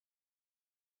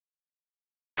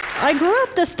I grew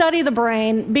up to study the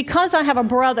brain because I have a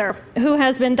brother who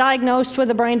has been diagnosed with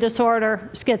a brain disorder,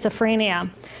 schizophrenia.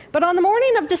 But on the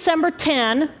morning of December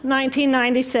 10,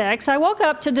 1996, I woke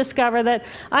up to discover that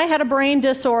I had a brain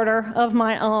disorder of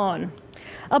my own.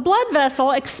 A blood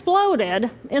vessel exploded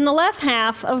in the left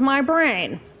half of my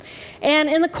brain. And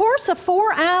in the course of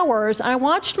 4 hours, I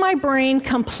watched my brain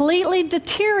completely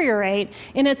deteriorate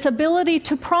in its ability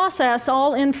to process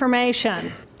all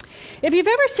information. If you've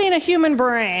ever seen a human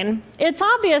brain, it's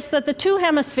obvious that the two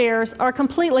hemispheres are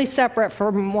completely separate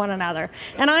from one another.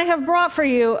 And I have brought for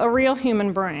you a real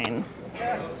human brain.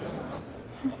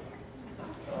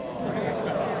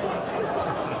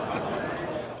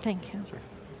 Thank you.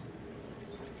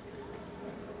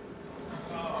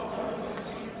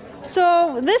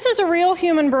 So this is a real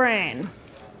human brain.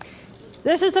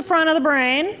 This is the front of the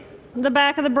brain, the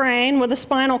back of the brain with the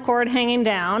spinal cord hanging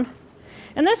down.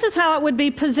 And this is how it would be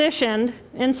positioned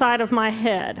inside of my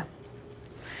head.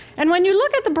 And when you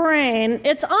look at the brain,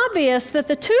 it's obvious that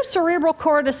the two cerebral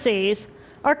cortices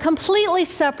are completely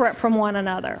separate from one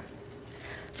another.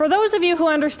 For those of you who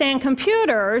understand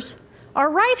computers, our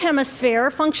right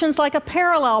hemisphere functions like a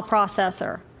parallel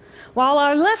processor, while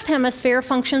our left hemisphere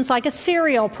functions like a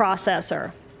serial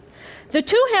processor. The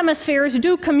two hemispheres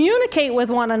do communicate with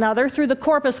one another through the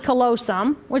corpus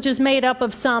callosum, which is made up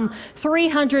of some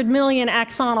 300 million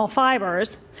axonal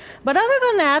fibers. But other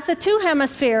than that, the two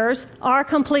hemispheres are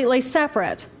completely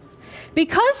separate.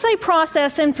 Because they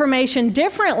process information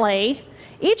differently,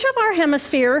 each of our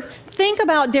hemispheres think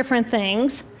about different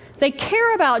things, they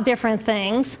care about different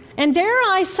things, and dare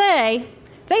I say,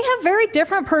 they have very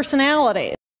different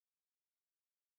personalities.